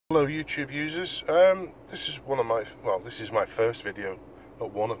Hello YouTube users, this is this is my first video,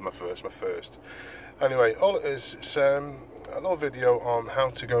 not one of my first. Anyway, all it is, it's a little video on how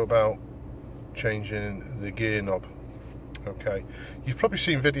to go about changing the gear knob. Okay, you've probably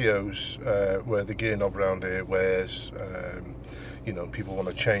seen videos where the gear knob around here wears, you know, people want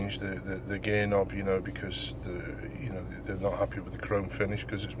to change the gear knob, you know, because they're not happy with the chrome finish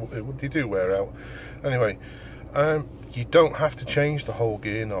because they do wear out. Anyway, you don't have to change the whole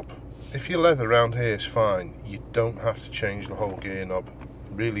gear knob. If your leather around here is fine, you don't have to change the whole gear knob.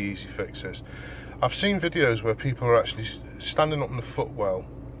 Really easy fixes. I've seen videos where people are actually standing up in the footwell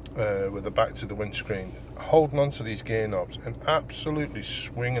with the back to the windscreen, holding onto these gear knobs and absolutely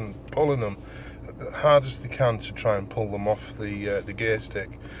swinging, pulling them as hard as they can to try and pull them off the gear stick.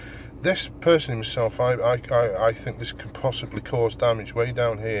 This person himself, I think this could possibly cause damage way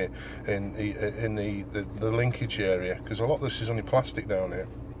down here in the linkage area, because a lot of this is only plastic down here.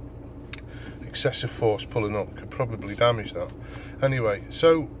 Excessive force pulling up could probably damage that. Anyway,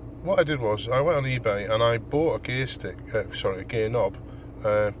 so what I did was I went on eBay and I bought a gear stick, a gear knob,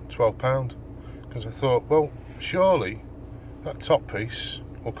 £12, because I thought, well, surely that top piece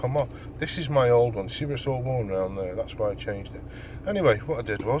will come off. This is my old one. See where it's all worn around there? That's why I changed it. Anyway, what I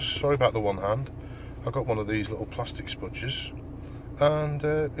did was, sorry about the one hand, I got one of these little plastic spudgers, and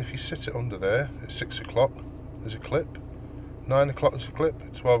if you sit it under there at 6 o'clock there's a clip, 9 o'clock there's a clip,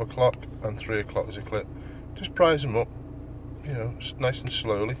 12 o'clock and 3 o'clock there's a clip. Just prise them up, you know, nice and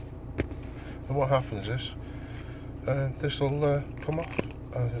slowly, and what happens is this will come off.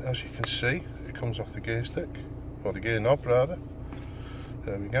 As you can see, it comes off the gear stick, or the gear knob rather.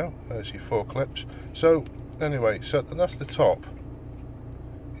 There we go, there's your 4 clips. So anyway, so that's the top,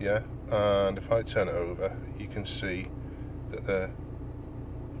 yeah, and if I turn it over you can see that they're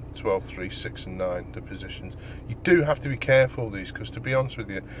 12, 3, 6 and 9, the positions. You do have to be careful of these, because to be honest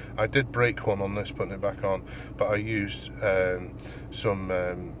with you, I did break one on this putting it back on, but I used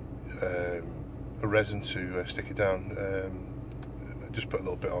some resin to stick it down. Just put a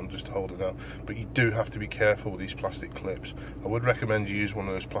little bit on just to hold it down, but you do have to be careful with these plastic clips. I would recommend you use one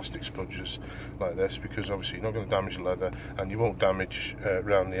of those plastic spudgers like this, because obviously you're not going to damage the leather and you won't damage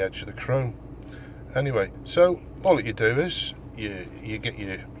around the edge of the chrome. Anyway, so all that you do is you get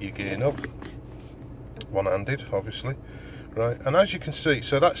your gear knob one-handed, obviously, right, and as you can see,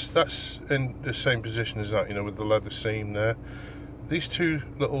 so that's in the same position as that, you know, with the leather seam there. These two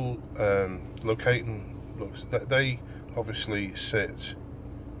little locating lugs, they obviously sit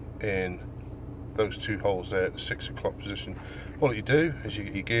in those two holes there at the 6 o'clock position. What you do is you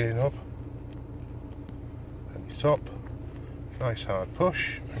get your gear knob and your top, nice hard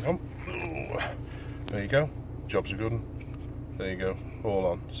push, hang on, there you go, job's a good one, there you go, all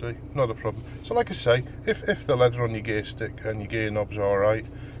on, see, not a problem. So like I say, if the leather on your gear stick and your gear knob's alright,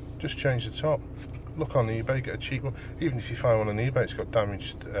 just change the top. Look on eBay, get a cheap one. Even if you find one on eBay it's got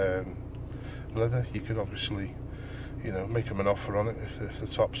damaged leather, you could obviously, you know, make them an offer on it if the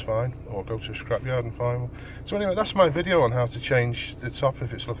top's fine, or go to a scrapyard and find one. So anyway, that's my video on how to change the top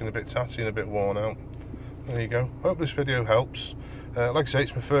if it's looking a bit tatty and a bit worn out. There you go. Hope this video helps. Like I say,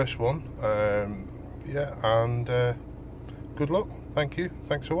 it's my first one. Yeah, and good luck. Thank you.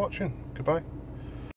 Thanks for watching. Goodbye.